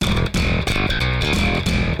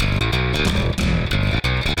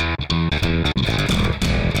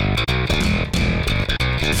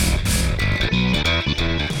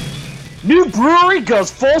brewery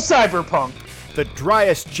goes full cyberpunk. The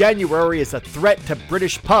driest January is a threat to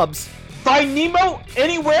British pubs. Find Nemo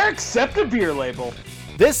anywhere except a beer label.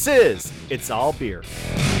 This is It's All Beer.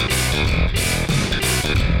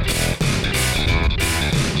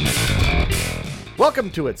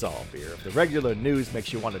 Welcome to It's All Beer. If the regular news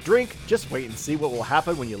makes you want to drink, just wait and see what will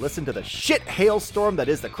happen when you listen to the shit hailstorm that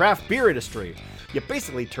is the craft beer industry. You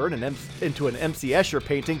basically turn into an MC Escher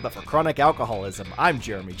painting, but for chronic alcoholism. I'm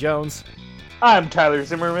Jeremy Jones. I'm Tyler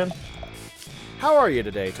Zimmerman. How are you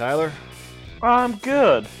today, Tyler? I'm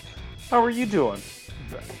good. How are you doing?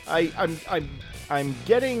 I'm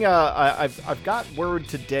getting I've got word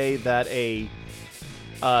today that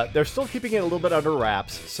they're still keeping it a little bit under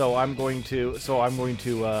wraps, so I'm going to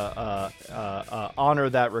honor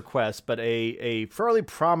that request. But a fairly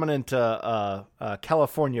prominent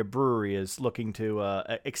California brewery is looking to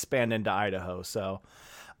expand into Idaho, so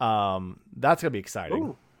that's gonna be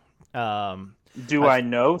exciting. Do I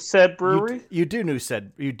know said brewery? You do know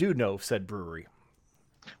said brewery.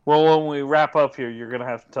 Well, when we wrap up here, you're gonna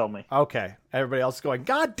have to tell me. Okay. Everybody else is going,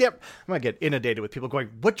 God damn! I'm gonna get inundated with people going,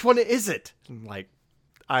 which one is it? I'm like,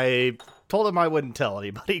 I told him I wouldn't tell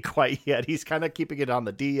anybody quite yet. He's kind of keeping it on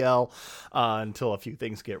the DL until a few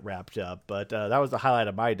things get wrapped up. But that was the highlight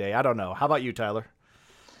of my day. I don't know. How about you, Tyler?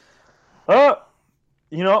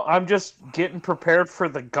 I'm just getting prepared for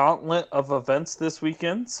the gauntlet of events this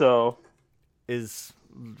weekend. So, is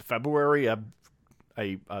February a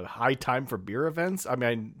high time for beer events? I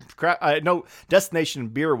mean, I know Destination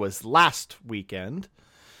Beer was last weekend.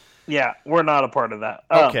 Yeah, we're not a part of that.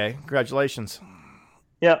 Okay, congratulations.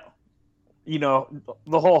 Yeah,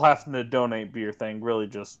 the whole having to donate beer thing really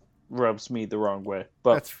just rubs me the wrong way.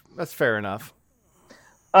 But that's fair enough.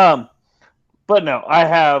 But no, I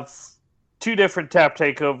have 2 different tap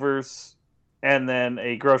takeovers, and then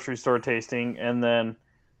a grocery store tasting, and then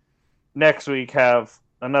next week have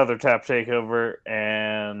another tap takeover,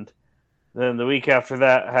 and then the week after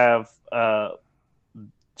that have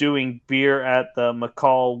doing beer at the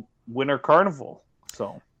McCall Winter Carnival.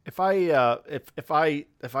 So if I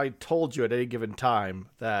told you at any given time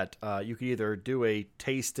that you could either do a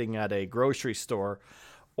tasting at a grocery store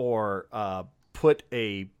or put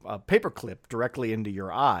a paperclip directly into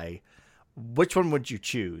your eye, which one would you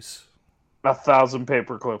choose? 1,000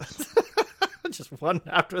 paper clips. Just one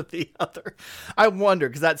after the other. I wonder,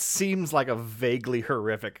 because that seems like a vaguely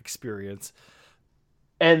horrific experience.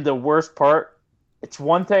 And the worst part, it's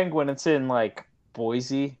one thing when it's in like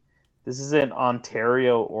Boise. This is in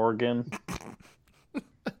Ontario, Oregon.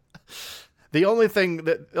 The only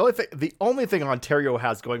thing Ontario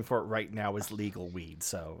has going for it right now is legal weed.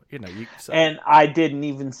 So And I didn't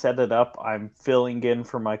even set it up. I'm filling in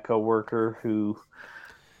for my coworker who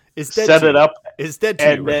set it up. Is dead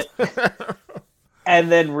too.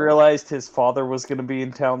 And then realized his father was going to be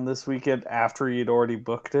in town this weekend after he had already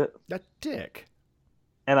booked it. That dick.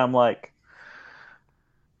 And I'm like,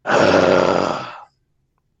 ugh.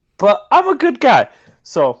 But I'm a good guy.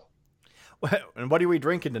 So. And what are we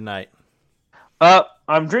drinking tonight?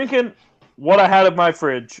 I'm drinking what I had in my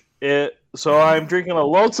fridge. So I'm drinking a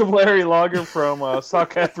Lonesome Larry Lager from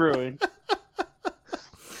Sockhead Brewing.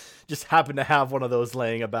 Just happen to have one of those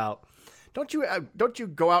laying about. Don't you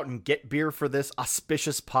go out and get beer for this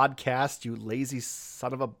auspicious podcast, you lazy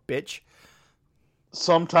son of a bitch?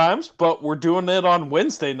 Sometimes, but we're doing it on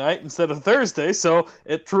Wednesday night instead of Thursday, so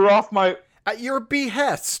it threw off my... At your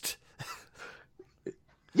behest.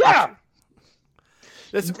 Yeah!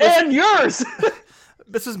 And yours!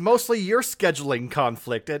 This is mostly your scheduling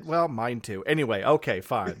conflict, and, well, mine too. Anyway, okay,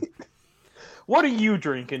 fine. What are you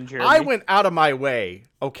drinking, Jeremy? I went out of my way,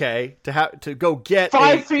 okay, to go get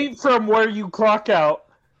 5 feet from where you clock out.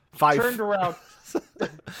 Turned around.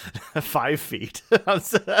 5 feet.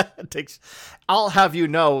 I'll have you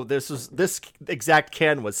know, this exact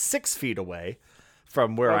can was 6 feet away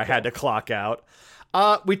from where I had to clock out.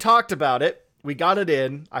 We talked about it. We got it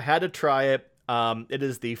in. I had to try it. It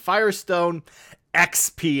is the Firestone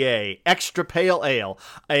XPA, Extra Pale Ale,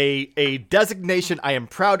 a designation I am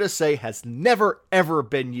proud to say has never, ever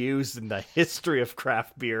been used in the history of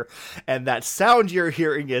craft beer. And that sound you're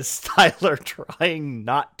hearing is Tyler trying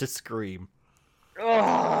not to scream.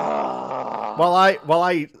 While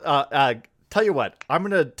I tell you what, I'm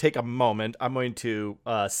going to take a moment. I'm going to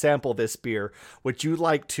sample this beer. Would you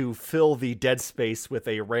like to fill the dead space with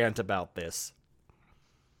a rant about this?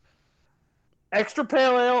 Extra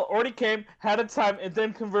Pale Ale already came, had its time, and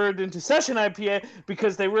then converted into Session IPA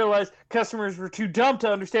because they realized customers were too dumb to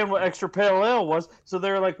understand what Extra Pale Ale was. So they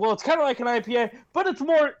were like, well, it's kind of like an IPA, but it's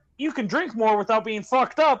more you can drink more without being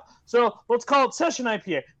fucked up, so let's call it Session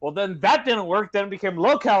IPA. Well, then that didn't work. Then it became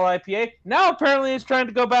Local IPA. Now apparently it's trying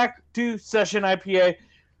to go back to Session IPA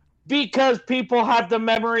because people have the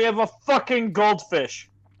memory of a fucking goldfish.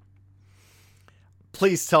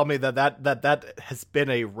 Please tell me that has been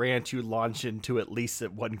a rant you launch into at least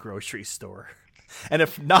at one grocery store. And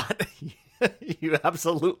if not, you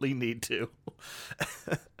absolutely need to.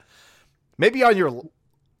 Maybe on your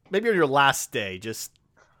last day, just...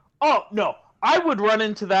 Oh, no. I would run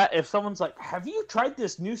into that if someone's like, have you tried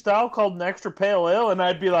this new style called an extra pale ale? And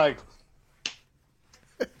I'd be like,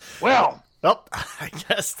 well... Well, I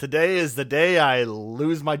guess today is the day I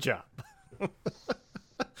lose my job.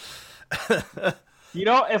 You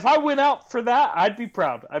know, if I went out for that, I'd be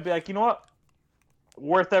proud. I'd be like, you know what?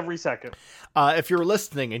 Worth every second. If you're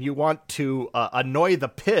listening and you want to annoy the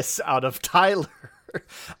piss out of Tyler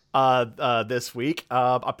this week,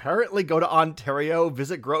 apparently go to Ontario,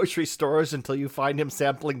 visit grocery stores until you find him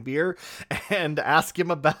sampling beer, and ask him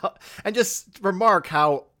about, and just remark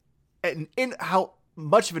how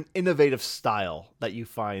much of an innovative style that you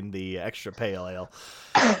find the extra pale ale.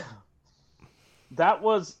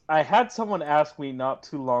 I had someone ask me not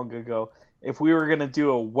too long ago if we were going to do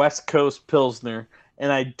a West Coast Pilsner,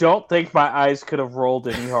 and I don't think my eyes could have rolled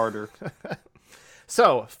any harder.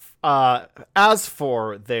 So, as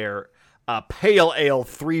for their Pale Ale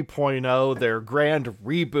 3.0, their grand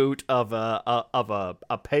reboot of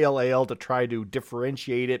a pale ale to try to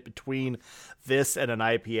differentiate it between this and an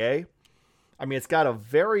IPA, I mean, it's got a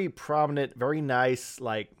very prominent, very nice,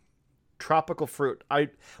 like, tropical fruit.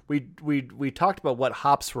 We talked about what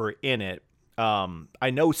hops were in it.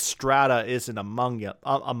 I know Strata isn't among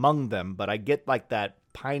them, but I get like that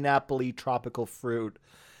pineapple-y tropical fruit,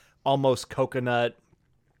 almost coconut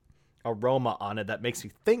aroma on it that makes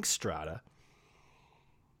me think Strata.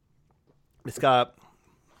 It's got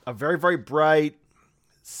a very, very bright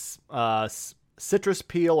citrus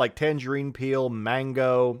peel, like tangerine peel,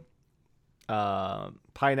 mango,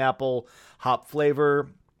 pineapple, hop flavor.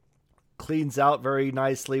 Cleans out very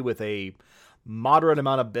nicely with a moderate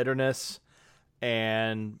amount of bitterness,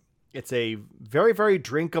 and it's a very, very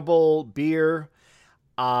drinkable beer.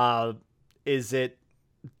 Is it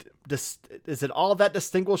all that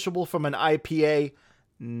distinguishable from an IPA?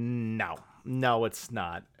 No, it's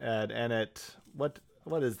not. And what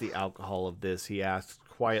is the alcohol of this? He asked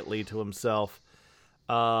quietly to himself.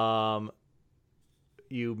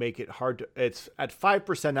 You make it hard to... It's at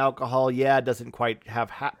 5% alcohol. Yeah, it doesn't quite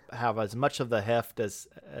have as much of the heft as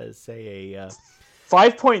say a...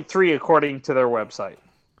 5.3 according to their website.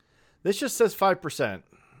 This just says 5%.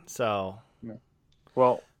 So...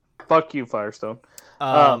 Well, fuck you, Firestone.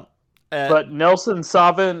 But Nelson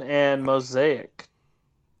Sauvin and Mosaic.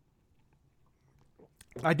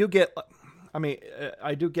 I do get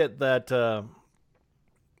that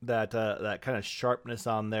kind of sharpness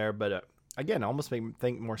on there, but... Again, almost make me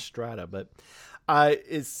think more Strata, but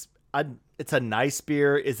it's a nice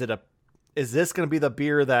beer. Is this going to be the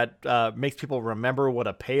beer that makes people remember what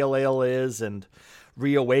a pale ale is and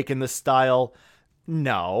reawaken the style?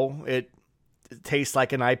 No, it tastes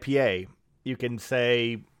like an IPA. You can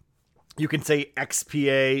say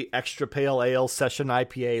XPA, extra pale ale, session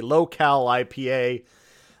IPA, local IPA.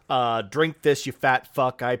 Drink this, you fat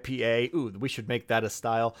fuck IPA. Ooh, we should make that a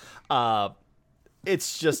style.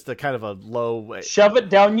 It's just a kind of a low... Shove it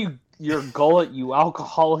down your gullet, you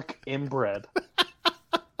alcoholic inbred.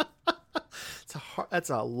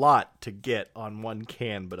 That's a lot to get on one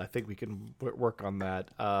can, but I think we can work on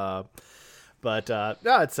that.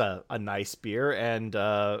 It's a nice beer, and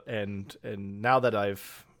now that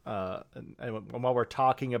I've and while we're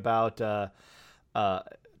talking about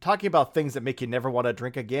things that make you never want to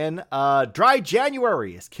drink again, Dry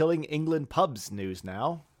January is killing England pubs news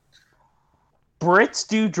now. Brits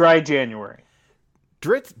do Dry January.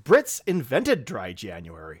 Brits invented Dry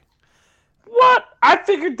January. What? I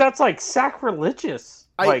figured that's like sacrilegious.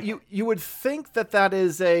 You would think that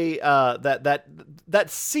is a that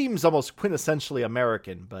seems almost quintessentially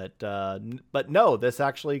American, but no, this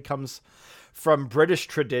actually comes from British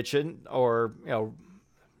tradition, or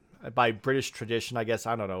by British tradition, I guess,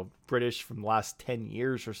 I don't know, British from the last 10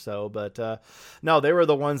 years or so, but no, they were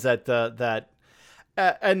the ones that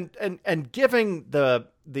and giving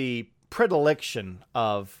the predilection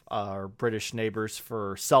of our British neighbors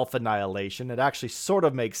for self-annihilation, it actually sort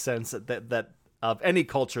of makes sense that of any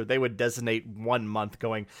culture they would designate 1 month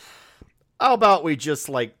going, how about we just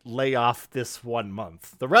like lay off this 1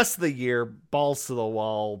 month, the rest of the year balls to the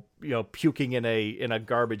wall, puking in a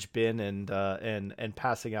garbage bin and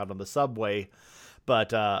passing out on the subway.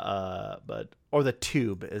 but or the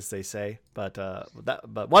tube, as they say. But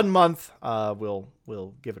 1 month,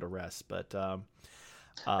 we'll give it a rest. But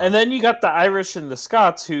and then you got the Irish and the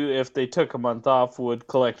Scots, who, if they took a month off, would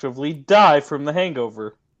collectively die from the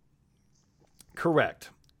hangover. Correct.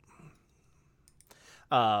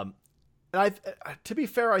 And to be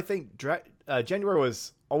fair, I think January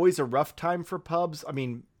was always a rough time for pubs. I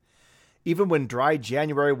mean, even when dry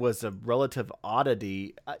January was a relative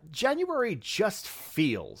oddity, January just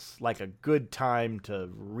feels like a good time to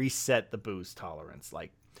reset the booze tolerance.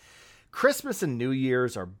 Like, Christmas and New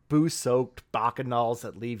Year's are booze-soaked bacchanals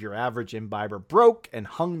that leave your average imbiber broke and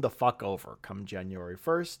hung the fuck over come January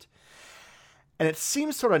 1st. And it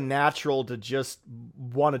seems sort of natural to just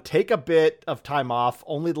want to take a bit of time off,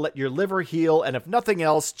 only to let your liver heal, and if nothing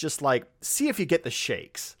else, just, like, see if you get the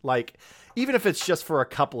shakes. Like, even if it's just for a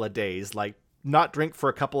couple of days, like, not drink for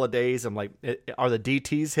a couple of days, and, like, are the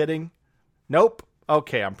DTs hitting? Nope.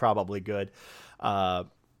 Okay, I'm probably good.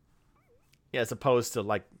 As opposed to,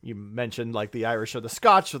 like you mentioned, like the Irish or the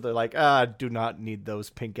Scotch, where they're like, do not need those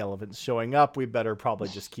pink elephants showing up. We better probably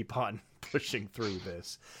just keep on pushing through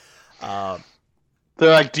this.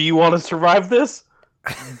 They're like, do you want to survive this?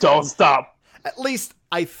 Don't stop. At least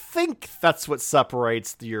I think that's what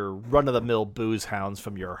separates your run-of-the-mill booze hounds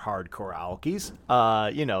from your hardcore alkies.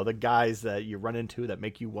 The guys that you run into that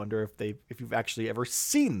make you wonder if you've actually ever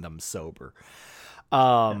seen them sober.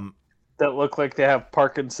 That look like they have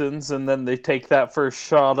Parkinson's, and then they take that first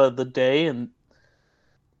shot of the day, and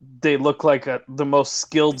they look like the most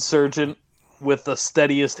skilled surgeon with the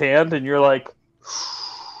steadiest hand, and you're like...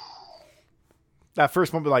 That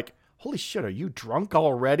first moment, like, holy shit, are you drunk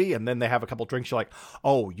already? And then they have a couple drinks, you're like,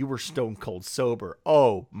 oh, you were stone cold sober.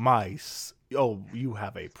 Oh, you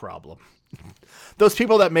have a problem. Those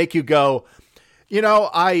people that make you go,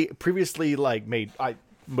 I previously I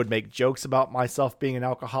would make jokes about myself being an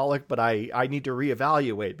alcoholic, but I need to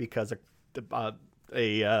reevaluate because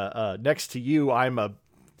next to you, I'm a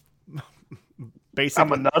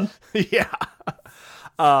I'm a nun.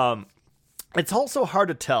 Yeah. It's also hard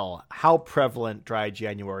to tell how prevalent dry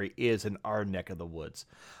January is in our neck of the woods.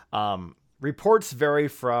 Reports vary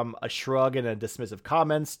from a shrug and a dismissive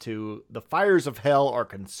comments to the fires of hell are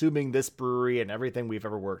consuming this brewery and everything we've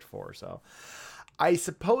ever worked for. So I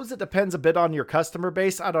suppose it depends a bit on your customer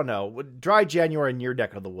base. I don't know. Dry January in your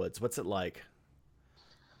neck of the woods, what's it like?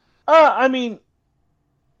 I mean,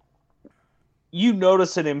 you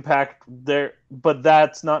notice an impact there, but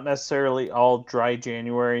that's not necessarily all dry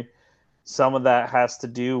January. Some of that has to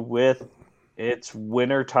do with it's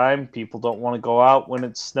winter time. People don't want to go out when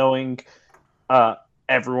it's snowing.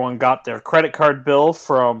 Everyone got their credit card bill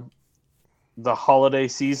from the holiday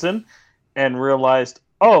season and realized,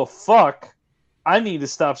 oh, fuck, I need to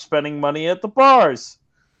stop spending money at the bars.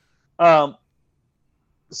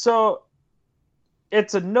 So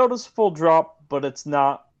it's a noticeable drop, but it's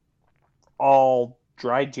not all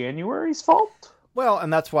dry January's fault. Well,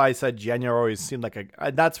 and that's why I said January always seemed like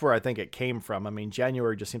that's where I think it came from. I mean,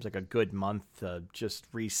 January just seems like a good month to just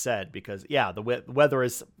reset because, yeah, the weather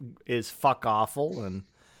is fuck awful, and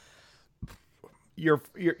you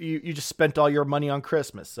just spent all your money on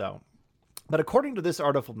Christmas. So, but according to this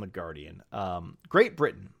article from The Guardian, Great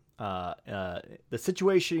Britain, the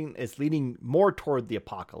situation is leaning more toward the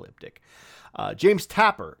apocalyptic. James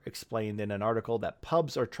Tapper explained in an article that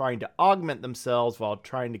pubs are trying to augment themselves while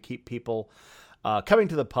trying to keep people coming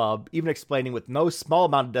to the pub, even explaining with no small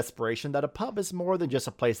amount of desperation that a pub is more than just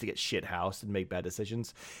a place to get shithoused and make bad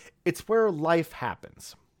decisions. It's where life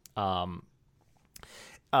happens. The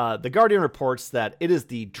Guardian reports that it is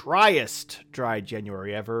the driest dry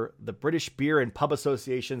January ever. The British Beer and Pub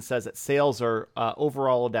Association says that sales are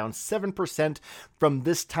overall down 7% from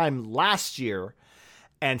this time last year.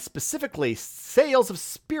 And specifically, sales of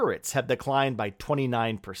spirits have declined by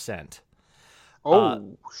 29%.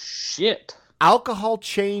 Oh, shit. Alcohol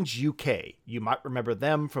Change UK. You might remember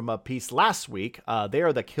them from a piece last week. They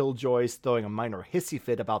are the killjoys throwing a minor hissy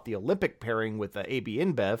fit about the Olympic pairing with the AB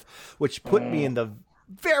InBev, which put me in the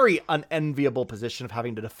very unenviable position of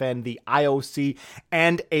having to defend the IOC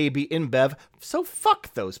and AB InBev. So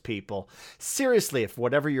fuck those people. Seriously, if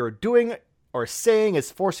whatever you're doing or saying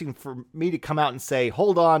is forcing for me to come out and say,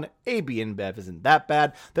 hold on, AB InBev isn't that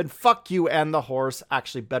bad, then fuck you and the horse.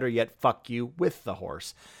 Actually, better yet, fuck you with the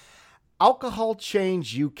horse. Alcohol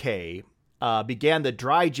Change UK began the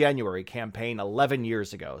Dry January campaign 11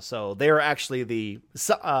 years ago. So they are actually the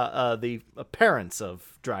parents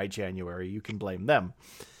of Dry January. You can blame them.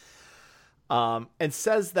 And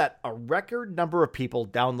says that a record number of people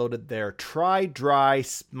downloaded their Try Dry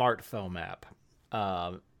smartphone app.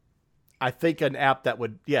 I think an app that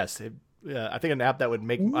would, yes, Yeah, I think an app that would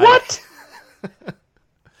make what?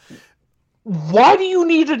 Why do you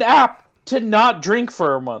need an app to not drink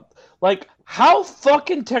for a month? Like, how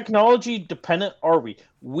fucking technology dependent are we?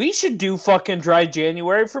 We should do fucking dry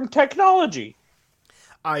January from technology.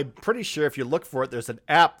 I'm pretty sure if you look for it, there's an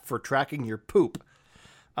app for tracking your poop.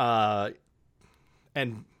 And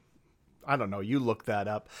I don't know, you look that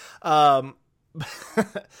up. But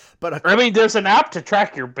I mean, there's an app to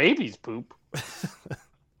track your baby's poop.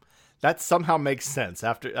 That somehow makes sense.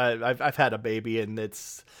 After I've had a baby, and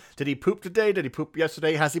it's, did he poop today? Did he poop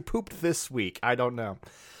yesterday? Has he pooped this week? I don't know.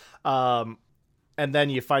 And then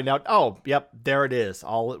you find out, oh, yep, there it is,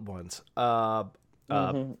 all at once.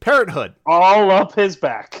 Parenthood, all up his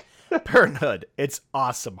back. Parenthood, it's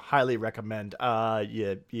awesome. Highly recommend.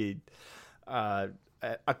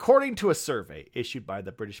 According to a survey issued by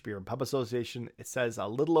the British Beer and Pub Association, it says a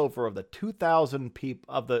little over 2,000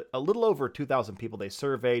 people they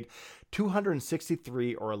surveyed,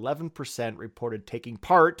 263 or 11% reported taking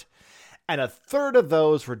part, and a third of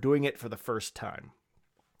those were doing it for the first time.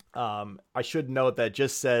 I should note that it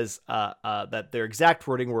just says that their exact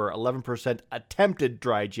wording were 11% attempted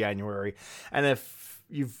dry January, and if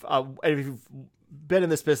you've been in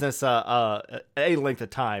this business a length of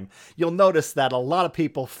time, you'll notice that a lot of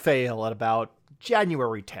people fail at about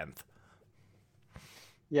January 10th.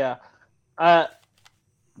 Yeah.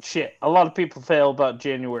 Shit. A lot of people fail about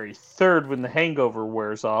January 3rd when the hangover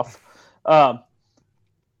wears off. But,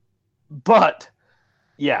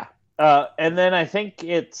 yeah. And then I think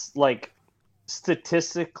it's like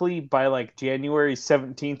statistically by like January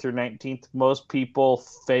 17th or 19th, most people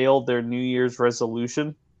fail their New Year's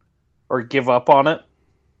resolution or give up on it.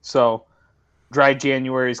 So dry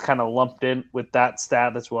January is kind of lumped in with that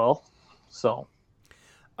stat as well. So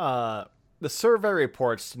the survey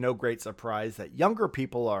reports, to no great surprise, that younger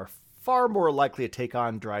people are far more likely to take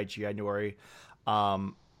on dry January.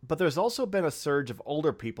 But there's also been a surge of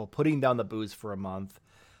older people putting down the booze for a month,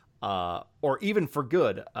 or even for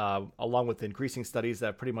good, along with increasing studies that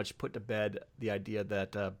have pretty much put to bed the idea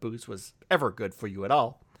that booze was ever good for you at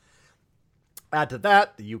all. Add to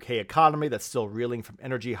that the UK economy that's still reeling from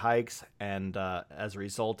energy hikes, and as a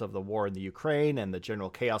result of the war in the Ukraine and the general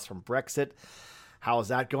chaos from Brexit. How is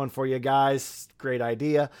that going for you guys? Great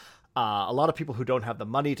idea. A lot of people who don't have the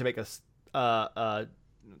money to make us stop at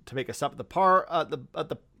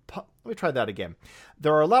the let me try that again.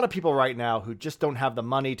 There are a lot of people right now who just don't have the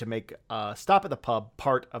money to make stop at the pub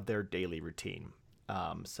part of their daily routine.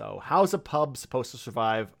 So how's a pub supposed to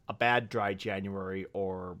survive a bad dry January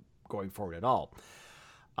or going forward at all?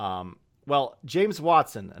 Well, James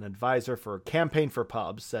Watson, an advisor for Campaign for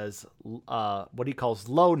Pubs, says what he calls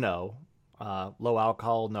low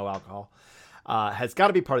alcohol, no alcohol, has got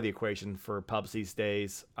to be part of the equation for pubs these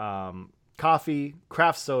days. Coffee,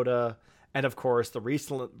 craft soda, and of course the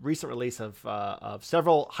recent release of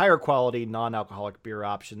several higher quality non-alcoholic beer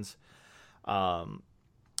options. Or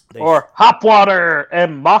hop water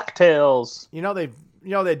and mocktails.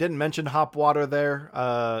 They didn't mention hop water there.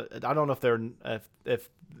 I don't know if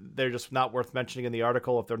they're just not worth mentioning in the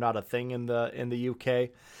article, if they're not a thing in the UK.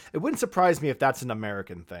 It wouldn't surprise me if that's an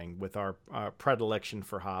American thing with our predilection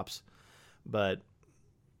for hops. But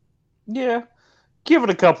yeah, give it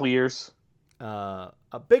a couple years. A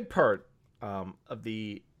big part of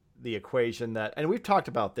the equation that, and we've talked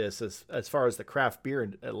about this as far as the craft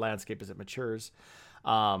beer landscape as it matures.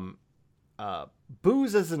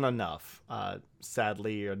 Booze isn't enough,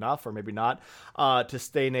 sadly enough, or maybe not, to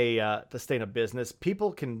stay in a business.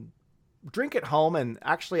 People can drink at home, and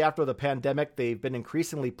actually after the pandemic, they've been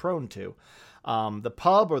increasingly prone to. The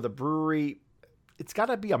pub or the brewery, it's got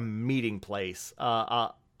to be a meeting place,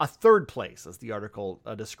 a third place, as the article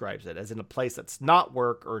describes it, as in a place that's not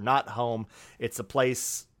work or not home. It's a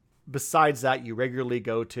place besides that you regularly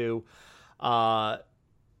go to.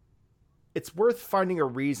 It's worth finding a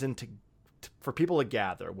reason for people to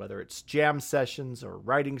gather, whether it's jam sessions or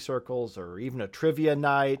writing circles or even a trivia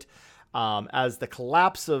night, as the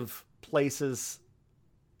collapse of places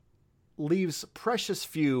leaves precious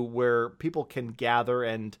few where people can gather,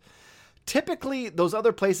 and typically those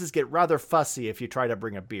other places get rather fussy if you try to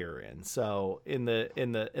bring a beer in. So in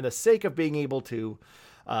the sake of being able to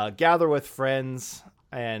gather with friends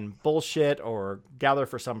and bullshit or gather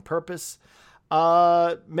for some purpose,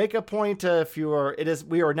 make a point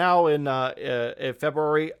we are now in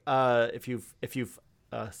February. If you've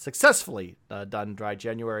successfully done dry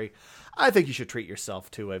January, I think you should treat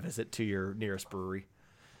yourself to a visit to your nearest brewery.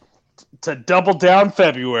 To double down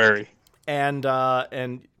February. And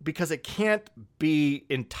because it can't be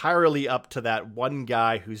entirely up to that one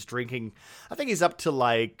guy who's drinking, I think he's up to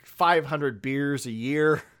like 500 beers a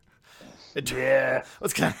year. Yeah.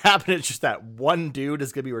 What's going to happen is just that one dude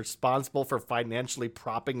is going to be responsible for financially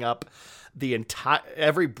propping up the entire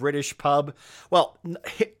every British pub. Well,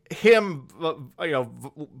 him,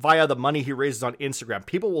 via the money he raises on Instagram,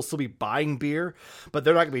 people will still be buying beer, but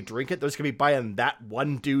they're not going to be drinking it. They're just going to be buying that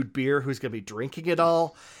one dude beer who's going to be drinking it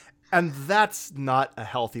all, and that's not a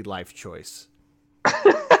healthy life choice.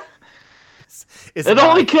 It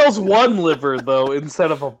only kills one liver though,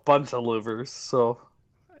 instead of a bunch of livers. So.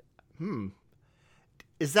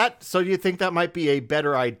 Is that so? Do you think that might be a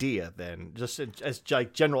better idea then? Just as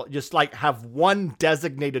like general, just like have one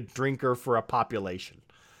designated drinker for a population.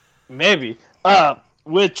 Maybe.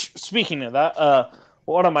 Which, speaking of that,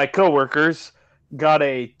 one of my coworkers got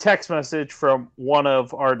a text message from one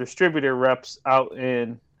of our distributor reps out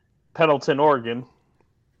in Pendleton, Oregon,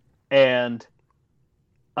 and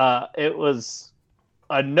it was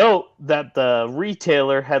a note that the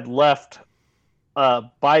retailer had left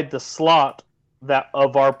by the slot that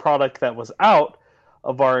of our product that was out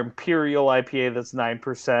of our Imperial IPA that's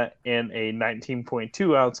 9% in a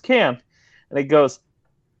 19.2 ounce can. And it goes,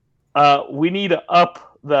 we need to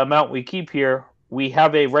up the amount we keep here. We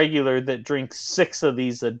have a regular that drinks 6 of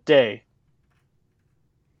these a day.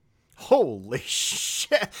 Holy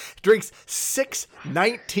shit. Drinks 6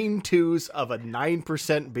 19.2s of a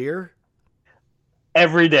 9% beer?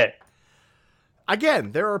 Every day.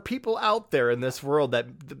 Again, there are people out there in this world that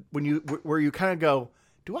where you kind of go,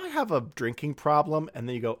 do I have a drinking problem? And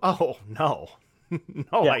then you go, oh, no.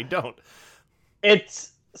 No, yeah. I don't.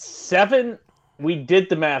 It's 7. We did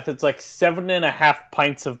the math. It's like 7.5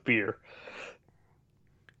 pints of beer.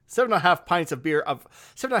 7.5 pints of beer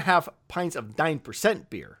 7.5 pints of 9%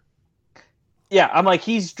 beer. Yeah, I'm like,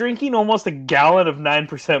 he's drinking almost a gallon of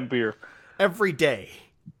 9% beer. Every day.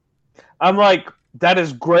 I'm like, that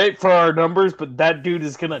is great for our numbers, but that dude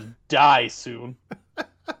is going to die soon.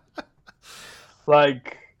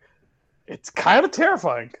 Like, it's kind of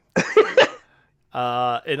terrifying.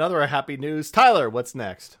 In other happy news, Tyler, what's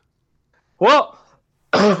next? Well,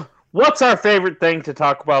 what's our favorite thing to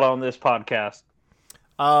talk about on this podcast?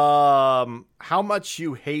 How much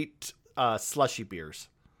you hate slushy beers.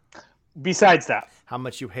 Besides that. How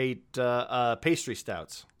much you hate pastry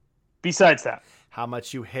stouts. Besides that. How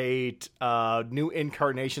much you hate new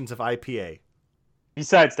incarnations of IPA.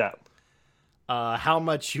 Besides that. How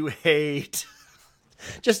much you hate...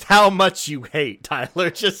 Just how much you hate, Tyler.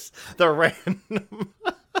 Just the random...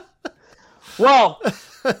 Well,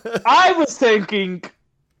 I was thinking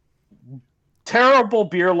terrible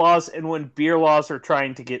beer laws and when beer laws are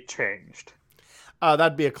trying to get changed.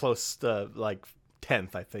 That'd be a close,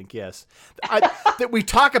 10th, I think, yes. We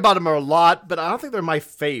talk about them a lot, but I don't think they're my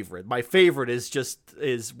favorite. My favorite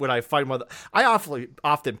is when I find one. I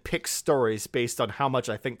often pick stories based on how much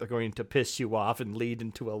I think they're going to piss you off and lead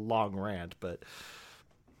into a long rant. But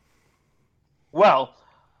well,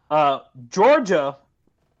 Georgia,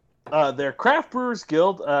 their Craft Brewers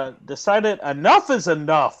Guild decided enough is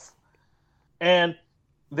enough, and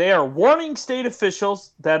they are warning state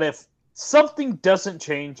officials that if something doesn't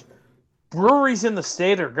change, breweries in the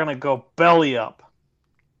state are going to go belly up.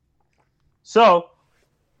 So,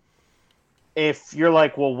 if you're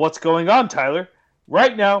like, well, what's going on, Tyler?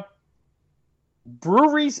 Right now,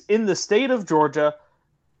 breweries in the state of Georgia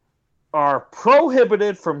are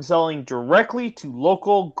prohibited from selling directly to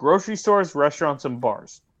local grocery stores, restaurants, and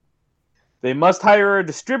bars. They must hire a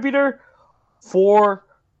distributor for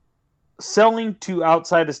selling to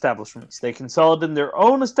outside establishments. They can sell it in their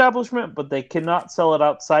own establishment, but they cannot sell it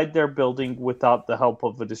outside their building without the help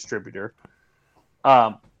of a distributor.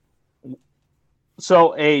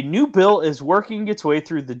 So a new bill is working its way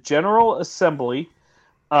through the General Assembly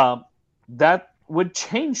that would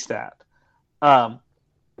change that.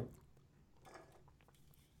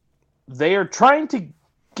 They are trying to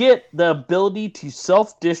get the ability to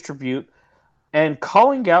self-distribute and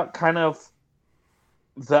calling out kind of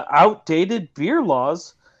the outdated beer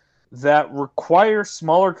laws that require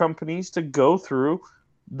smaller companies to go through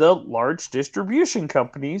the large distribution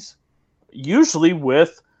companies, usually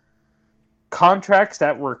with contracts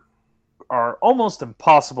that are almost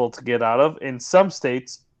impossible to get out of. In some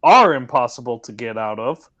states, are impossible to get out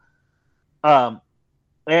of,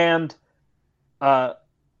 and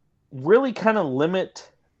really kind of limit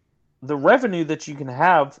the revenue that you can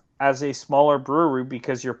have as a smaller brewery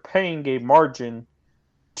because you're paying a margin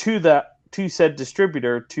to said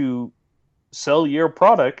distributor to sell your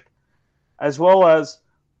product, as well as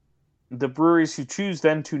the breweries who choose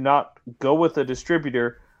then to not go with a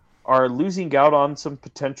distributor are losing out on some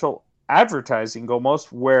potential advertising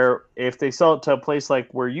almost, where if they sell it to a place like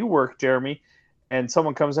where you work, Jeremy, and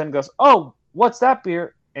someone comes in and goes, oh, what's that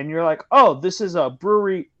beer? and you're like, oh, this is a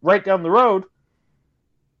brewery right down the road,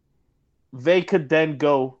 they could then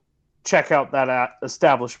go check out that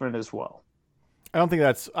establishment as well. I don't think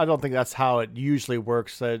that's how it usually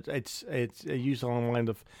works. It's usually on the line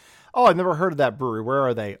of, oh, I've never heard of that brewery. Where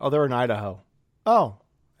are they? Oh, they're in Idaho. Oh,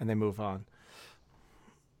 and they move on.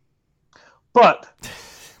 But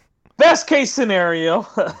best case scenario,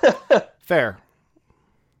 fair.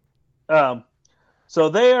 So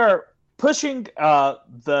they are pushing.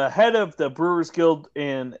 The head of the Brewers Guild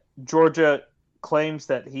in Georgia claims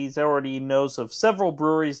that he's already knows of several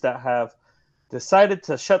breweries that have decided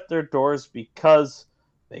to shut their doors because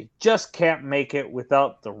they just can't make it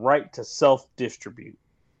without the right to self-distribute.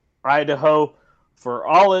 Idaho, for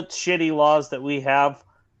all its shitty laws that we have,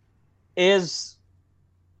 is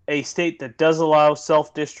a state that does allow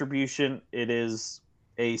self-distribution. It is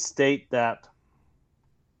a state that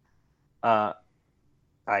I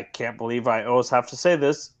can't believe I always have to say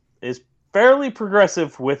this, is fairly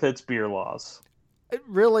progressive with its beer laws. It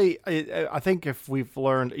really, I think if we've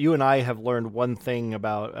learned, you and I have learned one thing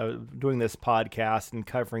about doing this podcast and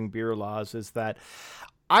covering beer laws, is that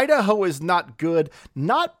Idaho is not good.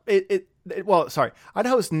 Idaho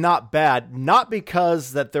is not bad, not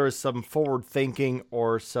because that there is some forward thinking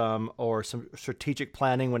or some strategic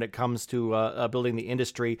planning when it comes to building the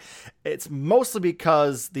industry. It's mostly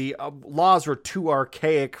because the laws were too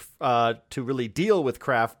archaic to really deal with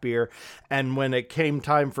craft beer, and when it came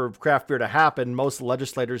time for craft beer to happen, most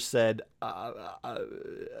legislators said,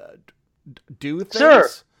 "Do things." Sure.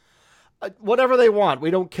 Whatever they want,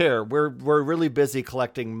 we don't care. We're really busy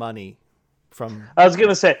collecting money from. I was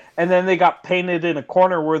gonna say, and then they got painted in a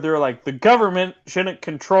corner where they're like, the government shouldn't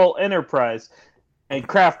control enterprise, and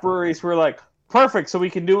craft breweries were like, perfect, so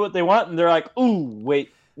we can do what they want, and they're like, ooh,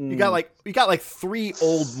 wait. You got like 3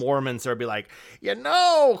 old Mormons that'd be like,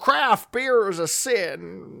 craft beer is a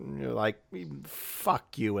sin. You're like,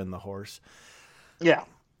 fuck you and the horse. Yeah,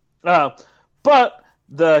 but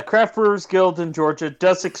the Craft Brewers Guild in Georgia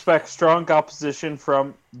does expect strong opposition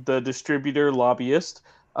from the distributor lobbyist,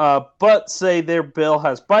 but say their bill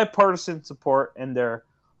has bipartisan support, and they're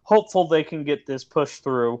hopeful they can get this pushed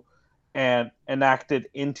through and enacted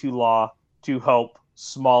into law to help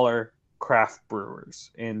smaller craft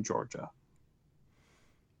brewers in Georgia.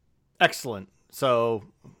 Excellent. So,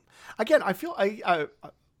 again, I feel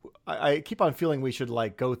I keep on feeling we should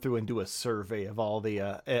like go through and do a survey of all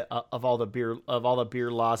the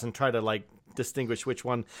beer laws and try to like distinguish which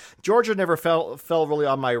one. Georgia never fell really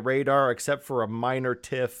on my radar, except for a minor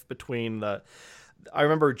tiff between I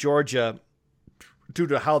remember Georgia, due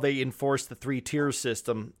to how they enforced the 3-tier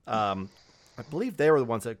system. I believe they were the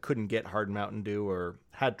ones that couldn't get Hard Mountain Dew or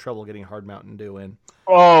had trouble getting Hard Mountain Dew in.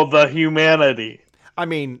 Oh, the humanity. I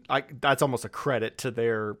mean, that's almost a credit to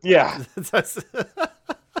their. Yeah.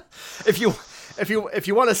 If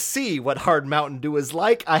you want to see what Hard Mountain Dew is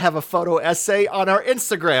like, I have a photo essay on our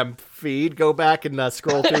Instagram feed. Go back and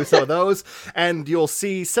scroll through some of those, and you'll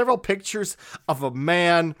see several pictures of a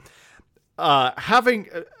man having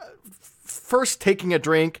first taking a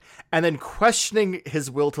drink and then questioning his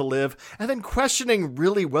will to live, and then questioning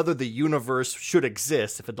really whether the universe should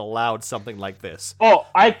exist if it allowed something like this. Oh,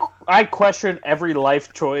 I question every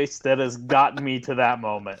life choice that has gotten me to that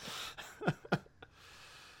moment.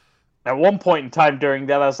 At one point in time during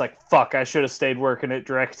that, I was like, fuck, I should have stayed working at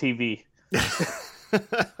DirecTV.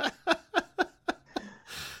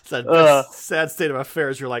 It's a sad state of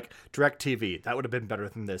affairs. You're like, DirecTV, that would have been better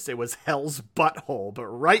than this. It was hell's butthole, but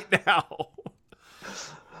right now.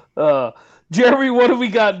 Jeremy, what do we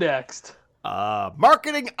got next?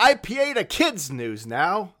 Marketing IPA to kids news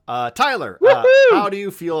now. Tyler, how do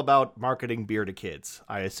you feel about marketing beer to kids?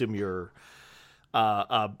 I assume you're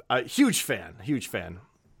a huge fan.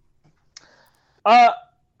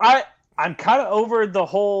 I'm kind of over the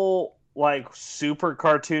whole like super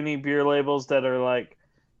cartoony beer labels that are like,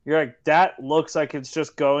 you're like, that looks like it's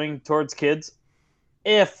just going towards kids.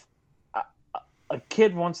 If a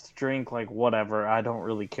kid wants to drink, like, whatever, I don't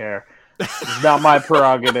really care. It's not my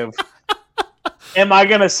prerogative. Am I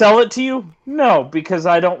going to sell it to you? No, because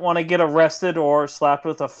I don't want to get arrested or slapped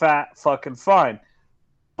with a fat fucking fine.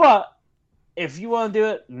 But if you want to do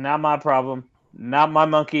it, not my problem. Not my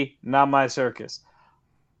monkey, not my circus.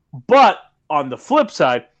 But on the flip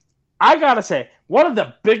side, I gotta say, one of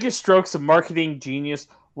the biggest strokes of marketing genius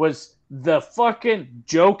was the fucking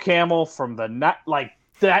Joe Camel from the like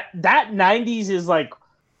that 90s is like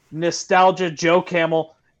nostalgia. Joe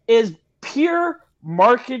Camel is pure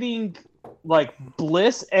marketing like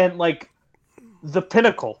bliss and like the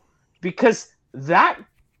pinnacle, because that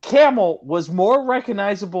camel was more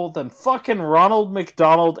recognizable than fucking Ronald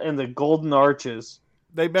McDonald and the Golden Arches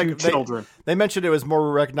to children. They mentioned it was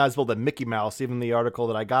more recognizable than Mickey Mouse, even the article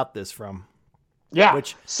that I got this from. Yeah.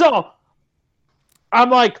 So I'm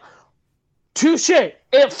like, touche.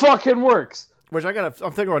 It fucking works. Which I'm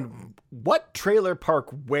thinking, what trailer park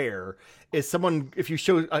where is someone, if you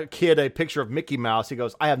show a kid a picture of Mickey Mouse, he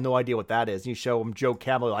goes, I have no idea what that is. And you show him Joe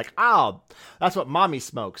Camel, like, that's what mommy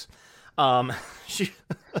smokes. Camel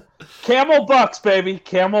Bucks, baby.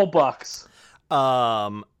 Camel Bucks.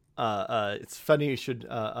 It's funny you should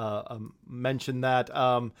mention that.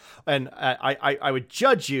 And I would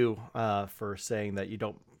judge you for saying that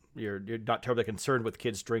you're not terribly concerned with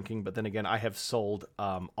kids drinking, but then again, I have sold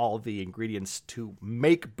all the ingredients to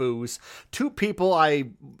make booze to people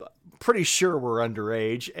I'm pretty sure were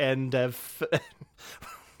underage and have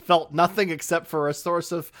felt nothing except for a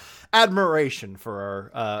source of admiration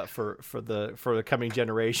for our for the coming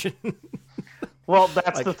generation. Well,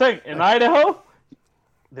 that's the thing. In Idaho,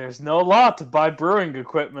 there's no law to buy brewing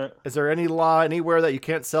equipment. Is there any law anywhere that you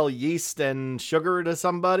can't sell yeast and sugar to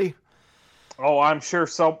somebody? Oh, I'm sure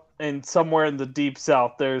somewhere in the deep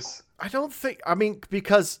south there's...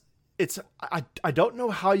 because it's... I don't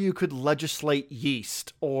know how you could legislate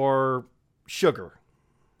yeast or sugar.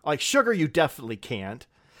 Like, sugar you definitely can't.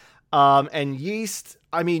 And yeast,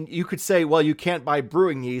 you could say, well, you can't buy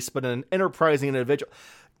brewing yeast, but an enterprising individual...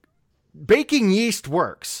 Baking yeast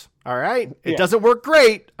works, all right? It doesn't work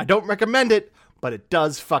great. I don't recommend it. But it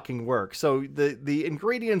does fucking work. So the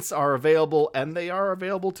ingredients are available, and they are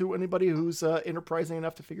available to anybody who's enterprising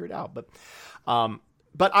enough to figure it out. But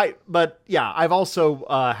I've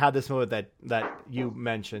also had this moment that you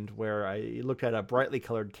mentioned where I looked at a brightly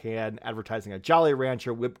colored can advertising a Jolly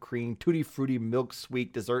Rancher whipped cream, tutti frutti, milk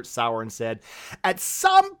sweet, dessert sour, and said, at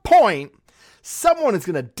some point, someone is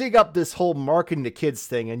going to dig up this whole marketing to kids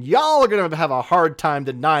thing, and y'all are going to have a hard time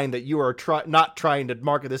denying that you are not trying to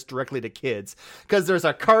market this directly to kids, because there's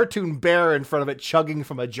a cartoon bear in front of it chugging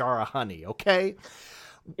from a jar of honey, okay?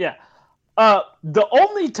 Yeah. The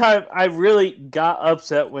only time I really got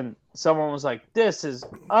upset when someone was like, this is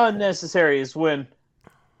unnecessary, is when,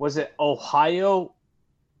 was it Ohio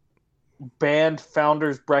banned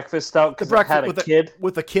Founder's Breakfast Stout because it had a kid?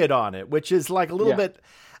 With a kid on it, which is like a little bit...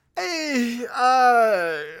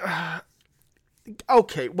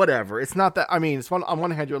 okay, whatever. It's not that. It's on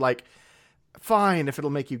one hand, you're like, fine if it'll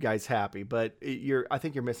make you guys happy, but I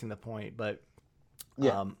think you're missing the point. But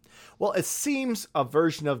well, it seems a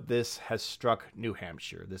version of this has struck New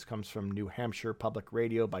Hampshire. This comes from New Hampshire Public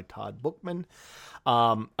Radio by Todd Bookman.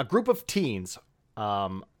 A group of teens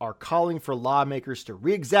are calling for lawmakers to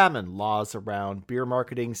re-examine laws around beer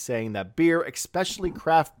marketing, saying that beer, especially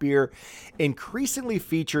craft beer, increasingly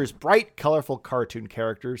features bright, colorful cartoon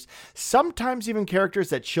characters, sometimes even characters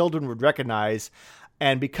that children would recognize.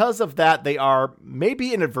 And because of that, they are,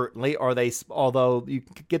 maybe inadvertently, although you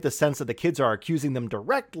get the sense that the kids are accusing them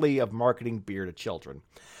directly of marketing beer to children.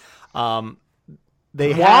 Why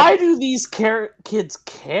do these kids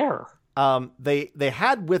care? They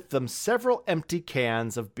had with them several empty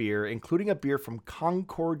cans of beer, including a beer from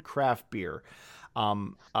Concord Craft Beer.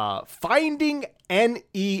 Finding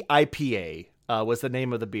NE-IPA was the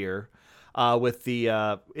name of the beer, with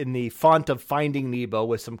in the font of Finding Nemo,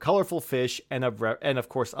 with some colorful fish and of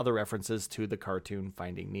course other references to the cartoon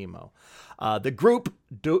Finding Nemo. The group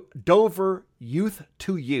Dover Youth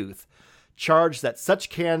to Youth charged that such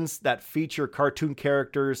cans that feature cartoon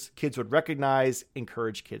characters kids would recognize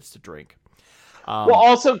encourage kids to drink. Well,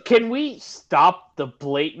 also, can we stop the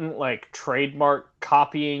blatant trademark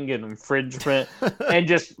copying and infringement and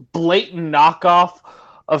just blatant knockoff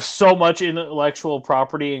of so much intellectual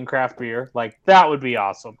property in craft beer? That would be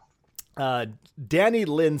awesome. Danny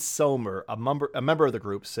Lynn Somer, a member of the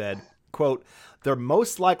group, said, quote, they're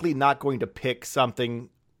most likely not going to pick something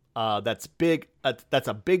that's big. That's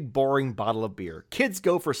a big, boring bottle of beer. Kids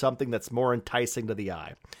go for something that's more enticing to the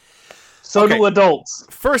eye. So do adults.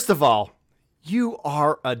 First of all, you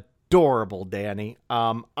are adorable, Danny.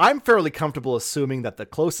 I'm fairly comfortable assuming that the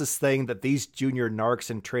closest thing that these junior narcs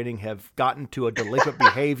in training have gotten to a delinquent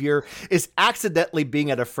behavior is accidentally being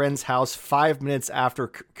at a friend's house 5 minutes after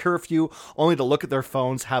curfew, only to look at their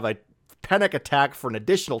phones, have a panic attack for an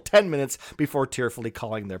additional 10 minutes before tearfully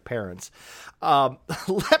calling their parents.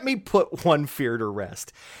 Let me put one fear to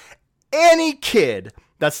rest. Any kid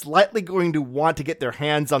that's likely going to want to get their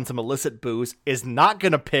hands on some illicit booze is not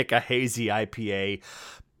going to pick a hazy IPA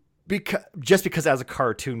just because it has a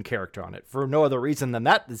cartoon character on it, for no other reason than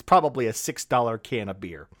that is probably a $6 can of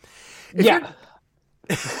beer.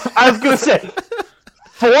 I was going to say,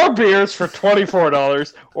 4 beers for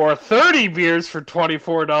 $24 or 30 beers for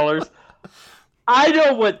 $24. I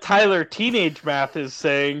know what Tyler Teenage Math is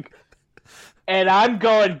saying, and I'm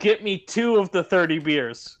going get me 2 of the 30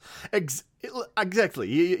 beers.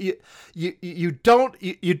 Exactly. You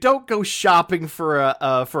don't go shopping for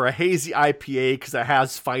a hazy IPA because it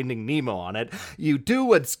has Finding Nemo on it. You do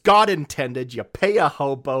what's God intended. You pay a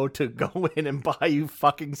hobo to go in and buy you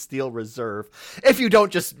fucking Steel Reserve. If you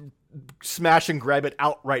don't just smash and grab it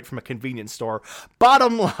outright from a convenience store.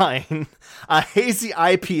 Bottom line, a hazy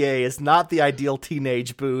IPA is not the ideal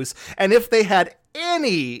teenage booze. And if they had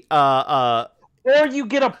any or you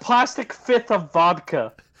get a plastic fifth of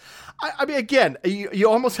vodka. I mean, again, you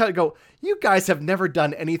almost had to go, you guys have never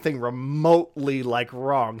done anything remotely like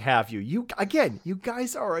wrong, have you? You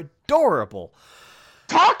guys are adorable.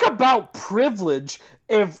 Talk about privilege.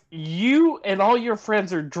 If you and all your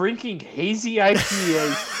friends are drinking hazy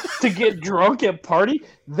IPAs to get drunk at party,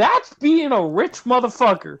 that's being a rich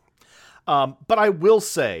motherfucker. But I will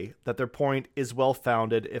say that their point is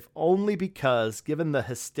well-founded, if only because, given the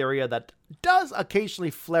hysteria that does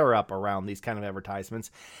occasionally flare up around these kind of advertisements,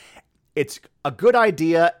 it's a good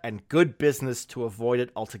idea and good business to avoid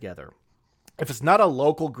it altogether. If it's not a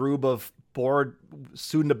local group of bored,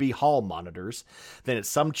 soon-to-be hall monitors, then it's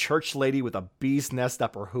some church lady with a bee's nest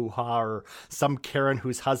up her hoo-ha, or some Karen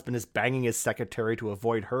whose husband is banging his secretary to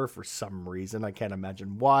avoid her for some reason. I can't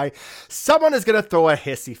imagine why. Someone is going to throw a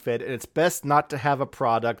hissy fit, and it's best not to have a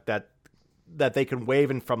product that they can wave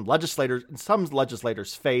in some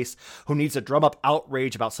legislator's face who needs to drum up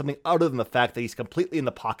outrage about something other than the fact that he's completely in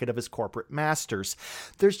the pocket of his corporate masters.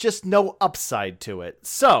 There's just no upside to it.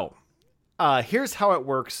 So, here's how it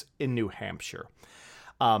works in New Hampshire.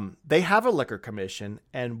 They have a liquor commission,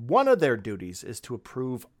 and one of their duties is to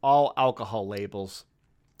approve all alcohol labels,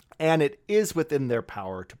 and it is within their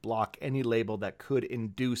power to block any label that could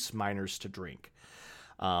induce minors to drink.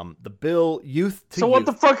 The bill Youth to Youth... So what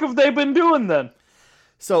the fuck have they been doing then?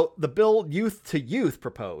 So the bill Youth to Youth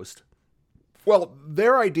proposed, well,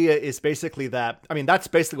 their idea is basically that, I mean, that's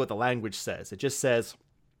basically what the language says. It just says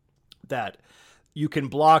that you can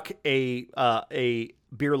block a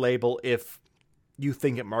beer label if you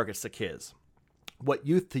think it markets to kids. What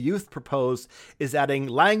Youth to Youth proposed is adding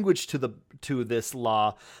language to this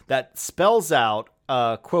law that spells out,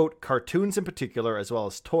 quote, cartoons in particular, as well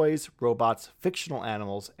as toys, robots, fictional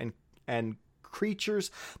animals, and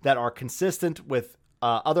creatures that are consistent with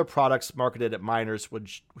other products marketed at minors,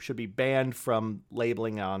 which should be banned from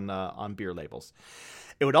labeling on beer labels.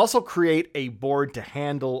 It would also create a board to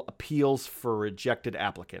handle appeals for rejected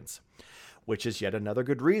applicants, which is yet another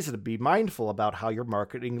good reason to be mindful about how your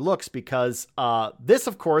marketing looks, because this,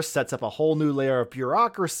 of course, sets up a whole new layer of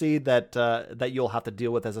bureaucracy that you'll have to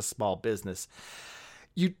deal with as a small business.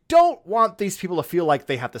 You don't want these people to feel like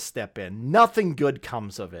they have to step in. Nothing good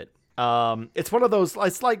comes of it. It's one of those,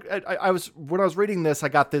 it's like, when I was reading this, I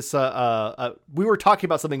got this, we were talking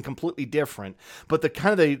about something completely different, but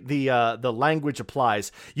the language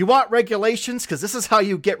applies. You want regulations? 'Cause this is how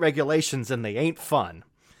you get regulations, and they ain't fun.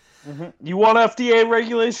 Mm-hmm. You want FDA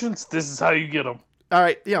regulations? This is how you get them. All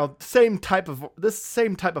right. Same type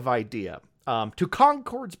of idea. To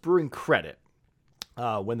Concord's Brewing credit,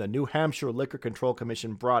 when the New Hampshire Liquor Control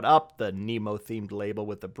Commission brought up the Nemo-themed label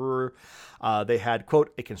with the brewer, they had,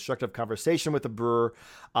 quote, a constructive conversation with the brewer,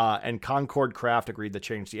 and Concord Craft agreed to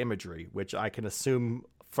change the imagery, which I can assume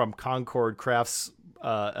from Concord Craft's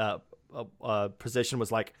position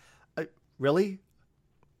was like, really?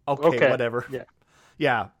 Okay, whatever.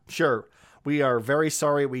 Yeah, sure. We are very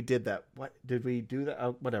sorry we did that. What did we do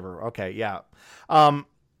that? Whatever. Okay, yeah.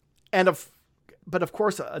 But of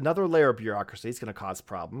course, another layer of bureaucracy is going to cause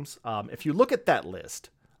problems. If you look at that list,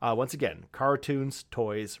 once again, cartoons,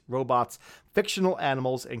 toys, robots, fictional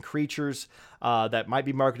animals, and creatures that might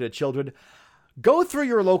be marketed to children, go through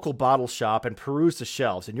your local bottle shop and peruse the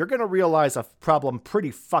shelves, and you're going to realize a problem pretty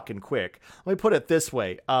fucking quick. Let me put it this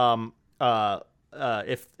way.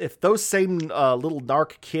 If those same little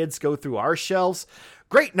narc kids go through our shelves,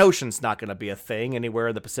 Great Notion's not going to be a thing anywhere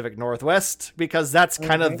in the Pacific Northwest, because that's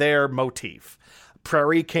kind of their motif.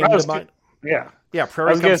 Prairie came to mind. Yeah,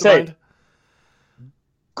 Prairie comes to mind.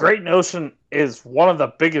 Great Notion is one of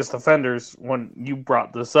the biggest offenders when you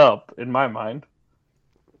brought this up, in my mind.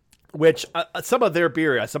 Which, some of their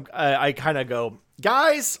beer, I kind of go,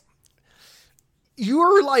 guys,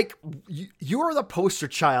 you're the poster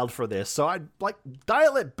child for this, so I'd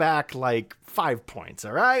dial it back 5 points,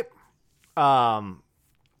 all right?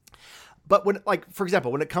 But when, for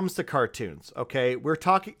example, when it comes to cartoons, okay,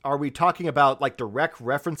 are we talking about direct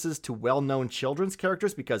references to well-known children's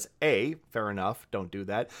characters? Because A, fair enough, don't do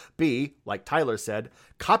that. B, like Tyler said,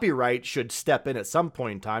 copyright should step in at some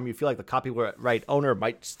point in time. You feel like the copyright owner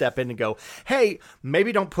might step in and go, hey,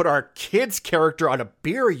 maybe don't put our kid's character on a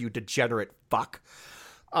beer, you degenerate fuck.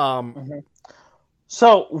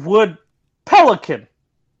 So would Pelican,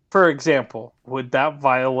 for example, would that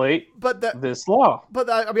violate this law? But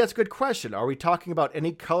I mean, that's a good question. Are we talking about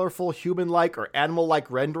any colorful human-like or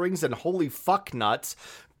animal-like renderings? And holy fuck nuts,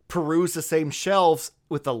 peruse the same shelves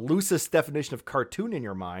with the loosest definition of cartoon in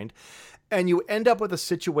your mind, and you end up with a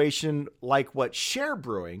situation like what Share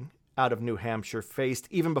Brewing out of New Hampshire faced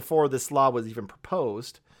even before this law was even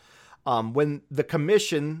proposed, when the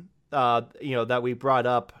commission, that we brought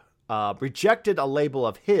up, rejected a label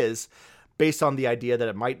of his based on the idea that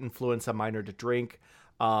it might influence a minor to drink.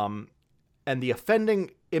 And the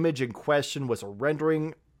offending image in question was a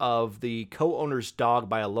rendering of the co-owner's dog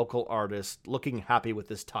by a local artist looking happy with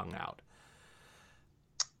his tongue out.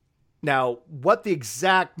 Now, what the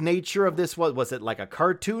exact nature of this was it like a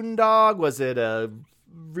cartoon dog? Was it a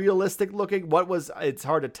realistic looking? It's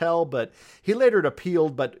hard to tell, but he later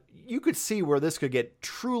appealed, but you could see where this could get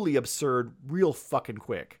truly absurd real fucking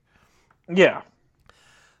quick. Yeah.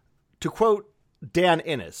 To quote Dan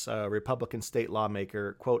Innes, a Republican state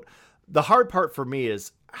lawmaker, quote, "The hard part for me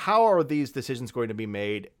is how are these decisions going to be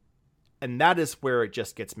made? And that is where it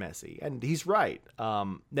just gets messy." And he's right.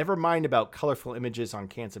 Never mind about colorful images on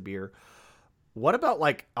cans of beer. What about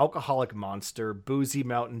like Alcoholic Monster, Boozy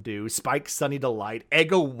Mountain Dew, Spike Sunny Delight,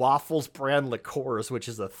 Eggo Waffles brand liqueurs, which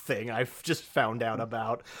is a thing I've just found out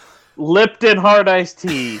about. Lipton Hard Iced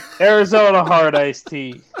Tea, Arizona Hard Iced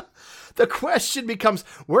Tea. The question becomes,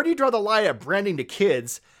 where do you draw the line at branding to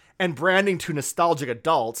kids and branding to nostalgic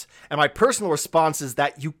adults? And my personal response is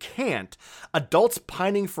that you can't. Adults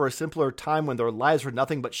pining for a simpler time when their lives were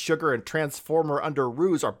nothing but sugar and Transformer under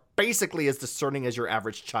ruse are basically as discerning as your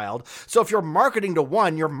average child. So if you're marketing to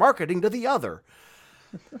one, you're marketing to the other.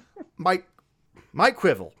 My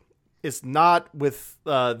quibble is not with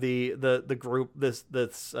the group, this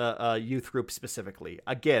youth group specifically.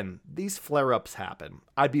 Again, these flare-ups happen.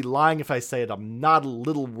 I'd be lying if I say that I'm not a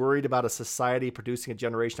little worried about a society producing a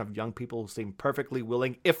generation of young people who seem perfectly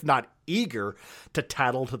willing, if not eager, to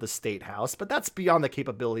tattle to the state house. But that's beyond the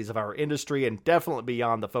capabilities of our industry and definitely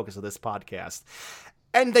beyond the focus of this podcast.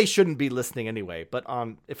 And they shouldn't be listening anyway. But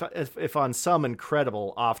if on some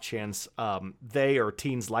incredible off chance they or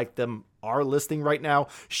teens like them are listening right now,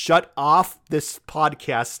 shut off this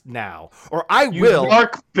podcast now. Or I will... You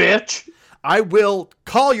mark bitch! I will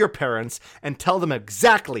call your parents and tell them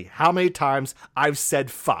exactly how many times I've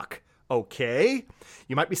said fuck. Okay?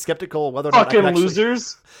 You might be skeptical of whether or not fucking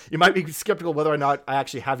losers. You might be skeptical whether or not I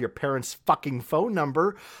actually have your parents' fucking phone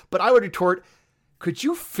number. But I would retort... Could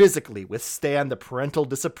you physically withstand the parental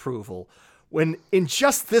disapproval when in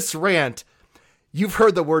just this rant, you've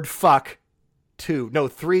heard the word fuck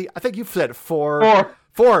three, I think you've said four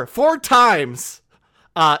times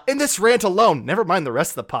in this rant alone. Never mind the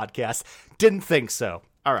rest of the podcast. Didn't think so.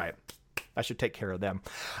 All right. I should take care of them.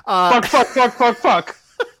 Fuck.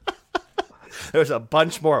 There's a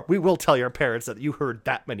bunch more. We will tell your parents that you heard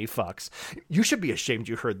that many fucks. You should be ashamed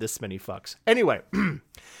you heard this many fucks. Anyway,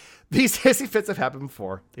 these hissy fits have happened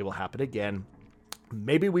before. They will happen again.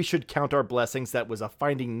 Maybe we should count our blessings that was a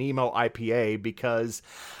Finding Nemo IPA, because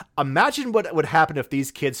imagine what would happen if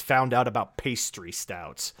these kids found out about pastry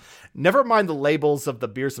stouts. Never mind the labels of the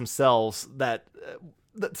beers themselves never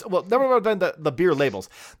mind the beer labels.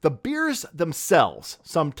 The beers themselves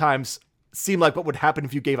sometimes seem like what would happen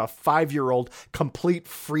if you gave a 5-year-old complete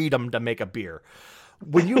freedom to make a beer.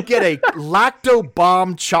 When you get a lacto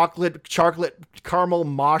bomb chocolate caramel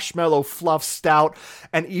marshmallow fluff stout,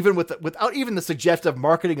 and even without even the suggestive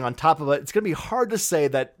marketing on top of it, it's going to be hard to say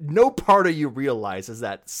that no part of you realizes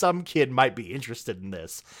that some kid might be interested in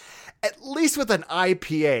this. At least with an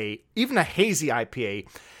IPA, even a hazy IPA,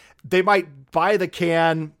 they might buy the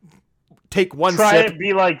can, take one sip. Try it,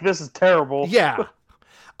 be like, this is terrible. Yeah.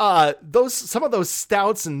 Some of those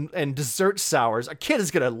stouts and dessert sours, a kid is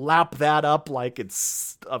going to lap that up like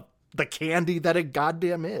it's the candy that it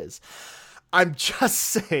goddamn is. I'm just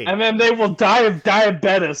saying. And then they will die of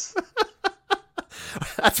diabetes.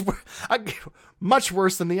 That's much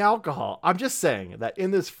worse than the alcohol. I'm just saying that in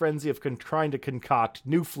this frenzy of trying to concoct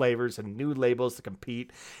new flavors and new labels to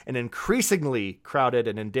compete in an increasingly crowded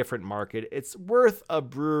and indifferent market, it's worth a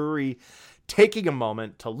brewery taking a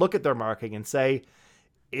moment to look at their marketing and say,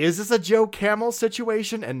 is this a Joe Camel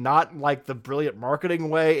situation and not like the brilliant marketing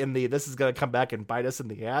way in the this is going to come back and bite us in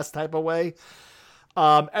the ass type of way?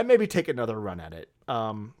 And maybe take another run at it.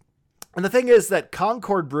 And the thing is that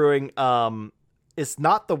Concord Brewing is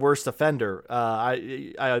not the worst offender.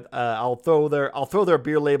 I'll throw their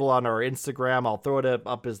beer label on our Instagram. I'll throw it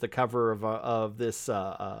up as the cover of this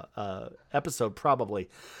episode probably.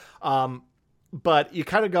 But you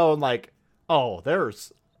kind of go like, oh,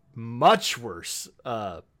 there's much worse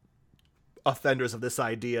offenders of this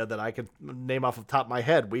idea that I could name off the top of my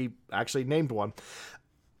head. We actually named one.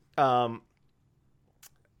 And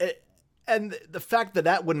the fact that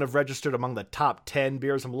that wouldn't have registered among the top 10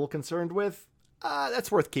 beers I'm a little concerned with,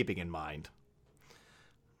 that's worth keeping in mind.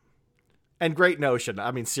 And great notion.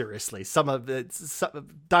 I mean, seriously,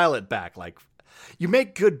 dial it back. Like, you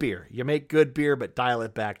make good beer, but dial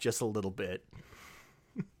it back just a little bit.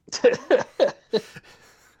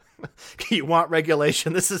 You want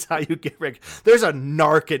regulation? This is how you get There's a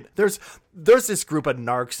narc there's this group of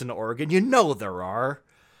narcs in Oregon. You know there are.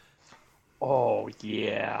 Oh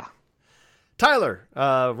yeah. Tyler,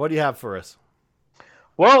 what do you have for us?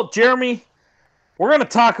 Well, Jeremy, we're going to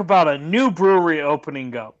talk about a new brewery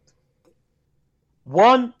opening up.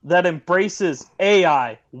 One that embraces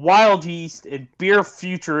AI, wild yeast, and beer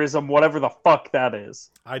futurism, whatever the fuck that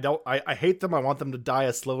is. I hate them. I want them to die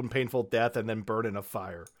a slow and painful death and then burn in a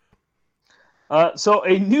fire. So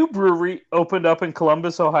a new brewery opened up in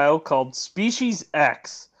Columbus, Ohio called Species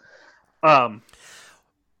X. All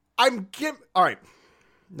right.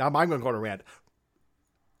 Now I'm going to go on a rant.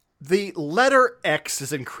 The letter X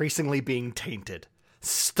is increasingly being tainted.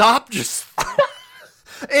 Stop just...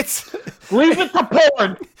 Leave it to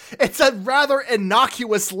porn. It's a rather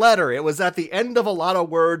innocuous letter. It was at the end of a lot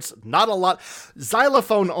of words. Not a lot.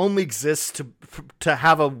 Xylophone only exists to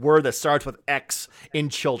have a word that starts with X in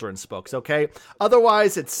children's books. Okay.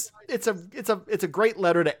 Otherwise, it's a great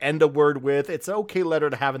letter to end a word with. It's an okay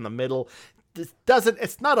letter to have in the middle.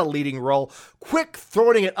 It's not a leading role. Quick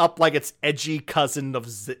throwing it up like it's edgy cousin of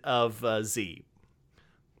Z.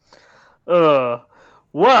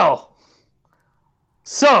 Well.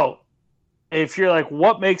 So, if you're like,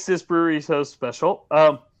 what makes this brewery so special?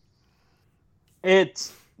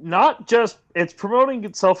 It's promoting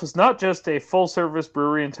itself as not just a full-service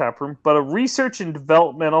brewery and taproom, but a research and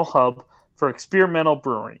developmental hub for experimental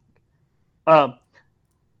brewing.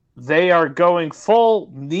 They are going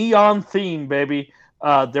full neon theme, baby.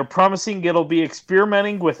 They're promising it'll be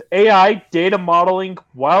experimenting with AI, data modeling,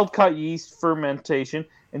 wild-caught yeast fermentation,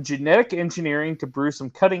 and genetic engineering to brew some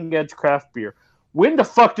cutting-edge craft beer. When the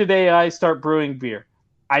fuck did AI start brewing beer?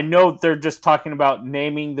 I know they're just talking about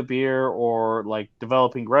naming the beer or like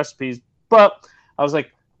developing recipes, but I was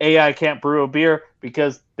like, AI can't brew a beer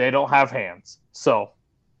because they don't have hands. So,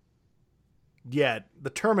 yeah, the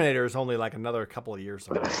Terminator is only like another couple of years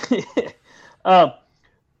away.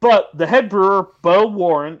 But the head brewer, Bo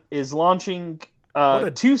Warren, is launching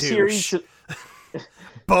two series.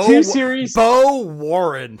 Bo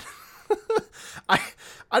Warren.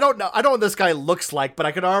 I don't know what this guy looks like, but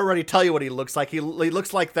I can already tell you what he looks like. He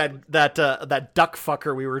looks like that duck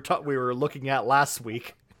fucker we were looking at last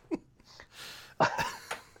week.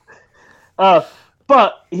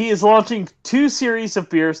 But he is launching two series of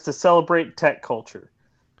beers to celebrate tech culture.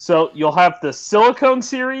 So you'll have the silicone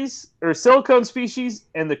series or silicone species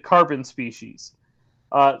and the carbon species.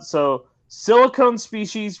 So silicone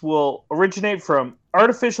species will originate from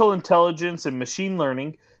artificial intelligence and machine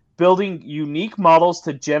learning, building unique models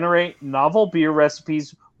to generate novel beer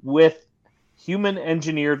recipes with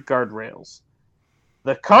human-engineered guardrails.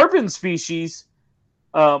 The carbon species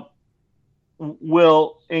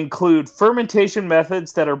will include fermentation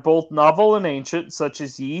methods that are both novel and ancient, such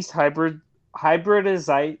as yeast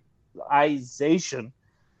hybridization,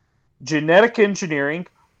 genetic engineering,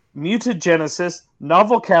 mutagenesis,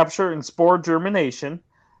 novel capture, and spore germination.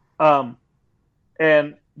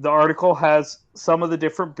 And the article has some of the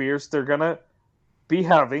different beers they're going to be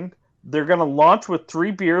having. They're going to launch with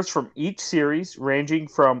 3 beers from each series, ranging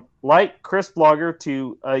from light crisp lager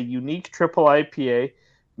to a unique triple IPA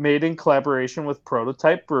made in collaboration with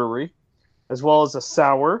Prototype Brewery, as well as a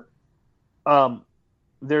sour.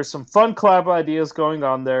 There's some fun collab ideas going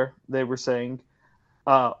on there, they were saying.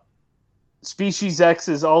 Species X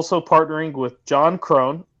is also partnering with John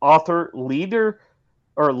Crone, author,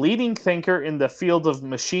 leading thinker in the field of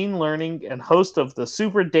machine learning and host of the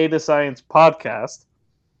Super Data Science podcast.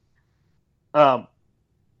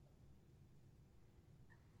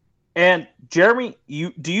 And Jeremy,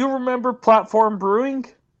 do you remember Platform Brewing?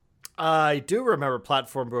 I do remember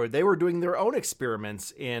Platform Brewing. They were doing their own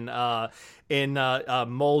experiments in mold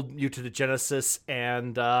mutagenesis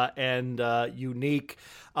and unique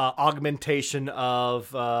augmentation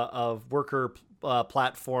of worker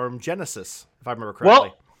platform genesis, if I remember correctly.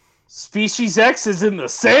 Well, Species X is in the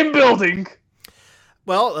same building.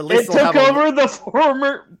 Well, at least it took over the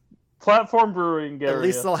former Platform Brewing area. At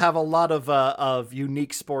least they'll have a lot of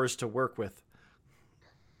unique spores to work with.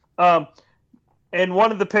 In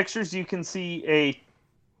one of the pictures, you can see a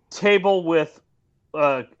table with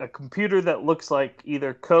a computer that looks like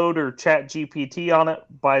either code or chat GPT on it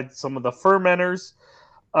by some of the fermenters.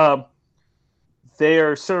 They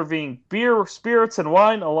are serving beer, spirits, and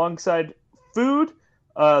wine alongside food.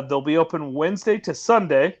 They'll be open Wednesday to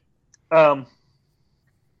Sunday.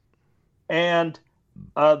 And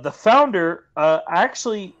the founder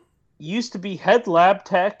actually used to be head lab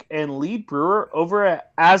tech and lead brewer over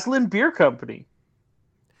at Aslan Beer Company.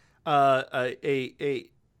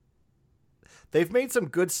 They've made some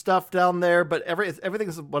good stuff down there, but everything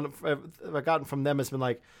I've gotten from them has been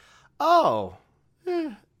like,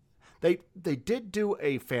 They did do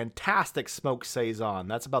a fantastic smoke saison.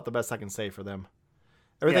 That's about the best I can say for them.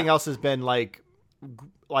 Everything else has been like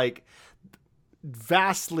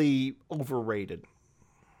vastly overrated.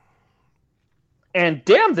 And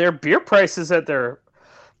damn, their beer prices at their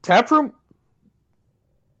tap room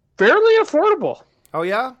fairly affordable. Oh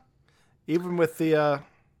yeah, even with the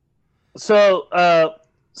So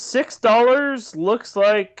 $6 looks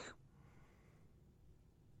like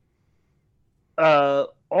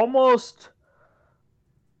almost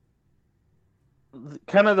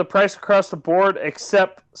kind of the price across the board,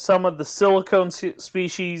 except some of the silicone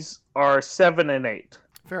species are 7 and 8.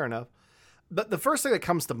 Fair enough. But the first thing that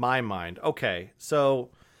comes to my mind, okay, so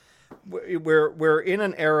we're in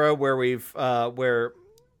an era where we've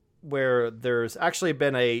where there's actually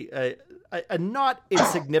been a not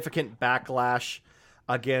insignificant backlash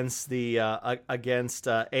against the against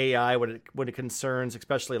AI when it concerns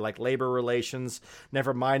especially like labor relations.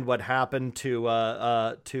 Never mind what happened to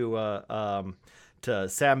Sam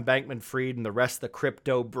Bankman-Fried and the rest of the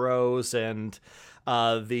crypto bros and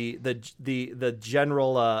the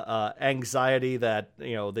general anxiety that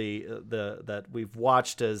that we've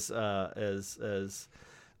watched as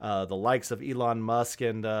the likes of Elon Musk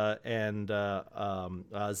and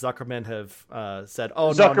Zuckerman have said,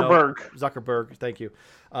 "Oh Zuckerberg, no, Zuckerberg, thank you."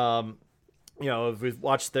 We've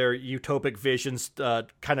watched their utopic visions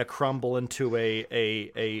kind of crumble into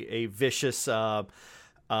a vicious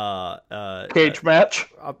cage match.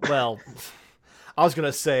 Well, I was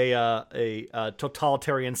gonna say a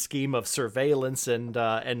totalitarian scheme of surveillance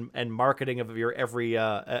and marketing of your every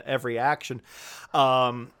action.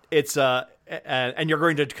 It's and you're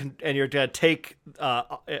going to take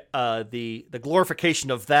the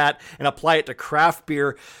glorification of that and apply it to craft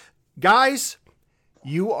beer, guys.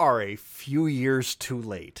 You are a few years too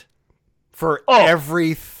late for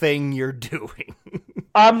everything you're doing.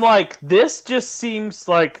 I'm like, this just seems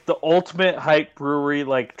like the ultimate hype brewery,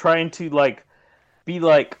 like trying to be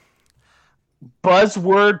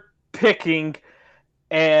buzzword picking,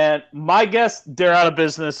 and my guess they're out of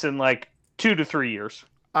business in 2 to 3 years.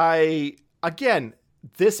 Again,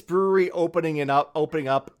 this brewery opening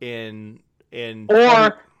up in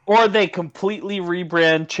or they completely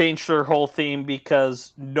rebrand, change their whole theme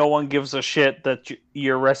because no one gives a shit that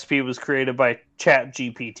your recipe was created by Chat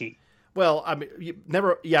GPT. Well, I mean,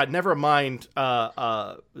 never mind.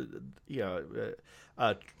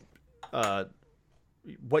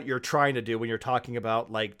 What you're trying to do when you're talking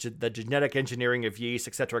about the genetic engineering of yeast,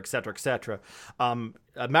 et cetera, et cetera, et cetera.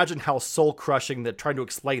 Imagine how soul crushing that trying to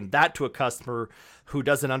explain that to a customer who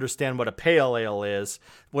doesn't understand what a pale ale is.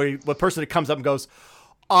 Where the person that comes up and goes,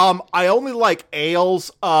 I only like ales,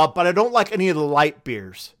 but I don't like any of the light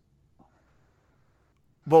beers.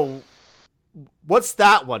 Well, what's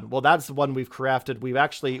that one? Well, that's the one we've crafted. We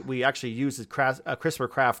actually use CRISPR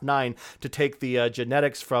Craft 9 to take the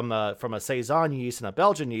genetics from a saison yeast and a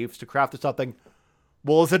Belgian yeast to craft something.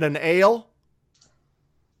 Well, is it an ale?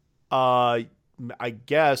 I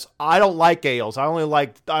guess I don't like ales. I only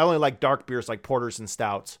like dark beers like porters and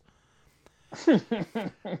stouts.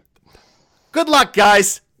 Good luck,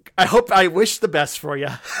 guys. I wish the best for you.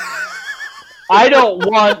 I don't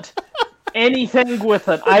want anything with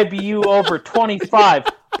an IBU over 25.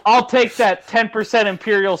 I'll take that 10%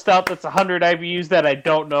 Imperial Stout that's 100 IBUs that I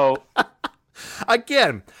don't know.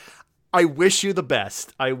 Again, I wish you the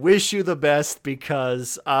best. I wish you the best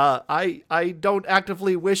because I don't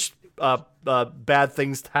actively wish bad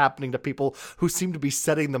things happening to people who seem to be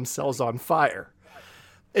setting themselves on fire.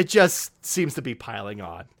 It just seems to be piling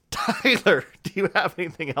on. Tyler, do you have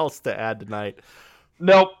anything else to add tonight?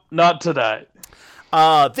 Nope, not tonight.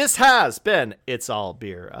 This has been It's All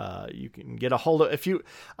Beer. You can get a hold of if you'd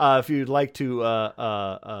like to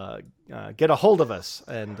get a hold of us.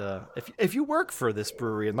 And if you work for this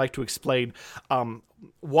brewery and like to explain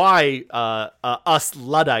why us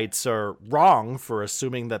Luddites are wrong for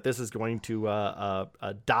assuming that this is going to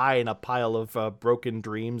die in a pile of broken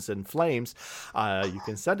dreams and flames, you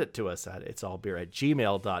can send it to us at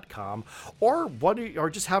itsallbeer@gmail.com, or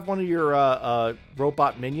just have one of your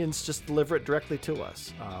robot minions just deliver it directly to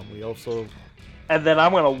us. We also... And then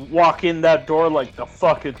I'm going to walk in that door like the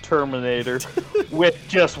fucking Terminator with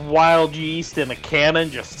just wild yeast in a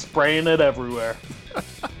cannon, just spraying it everywhere.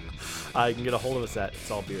 You can get a hold of us at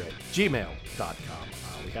itsallbeer@gmail.com.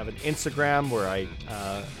 We have an Instagram where I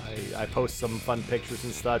post some fun pictures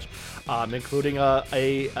and such, including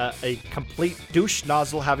a complete douche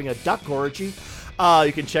nozzle having a duck orgy.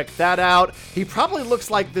 You can check that out. He probably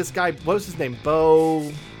looks like this guy. What was his name?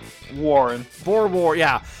 Bo Warren.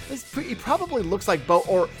 Yeah. He probably looks like Bo,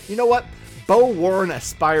 or you know what? Bo Warren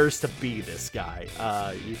aspires to be this guy.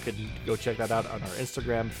 You can go check that out on our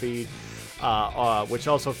Instagram feed, which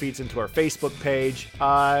also feeds into our Facebook page.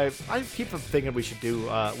 I keep thinking we should do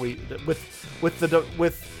with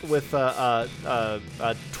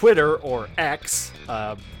Twitter or X.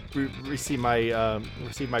 Receive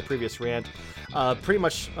my previous rant. Pretty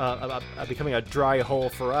much becoming a dry hole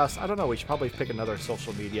for us. I don't know. We should probably pick another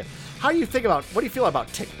social media. What do you feel about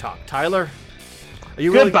TikTok, Tyler? Are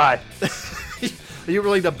you Goodbye. Are you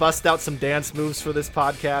willing to bust out some dance moves for this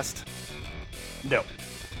podcast? No.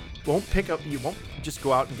 You won't just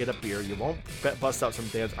go out and get a beer. You won't bust out some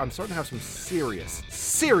dance. I'm starting to have some serious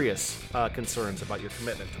concerns about your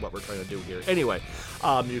commitment to what we're trying to do here. Anyway,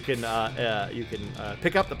 you can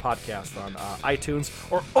pick up the podcast on iTunes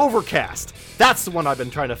or Overcast. That's the one I've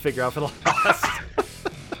been trying to figure out for the last.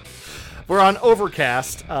 We're on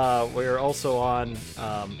Overcast. We're also on,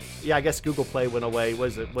 I guess Google Play went away.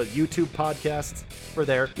 What YouTube podcasts? We're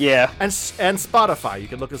there. Yeah. And Spotify. You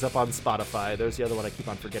can look us up on Spotify. There's the other one I keep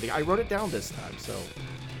on forgetting. I wrote it down this time, so.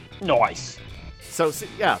 Nice. So,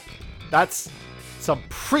 yeah, that's some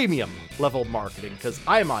premium level marketing because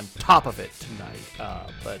I'm on top of it tonight.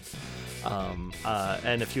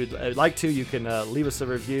 And if you'd like to, you can leave us a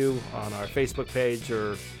review on our Facebook page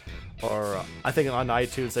or I think on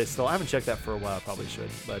iTunes. I haven't checked that for a while. Probably should,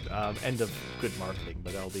 but end of good marketing.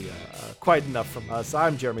 But that'll be quite enough from us.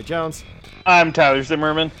 I'm Jeremy Jones. I'm Tyler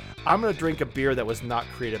Zimmerman. I'm gonna drink a beer that was not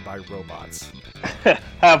created by robots.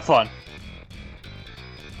 Have fun.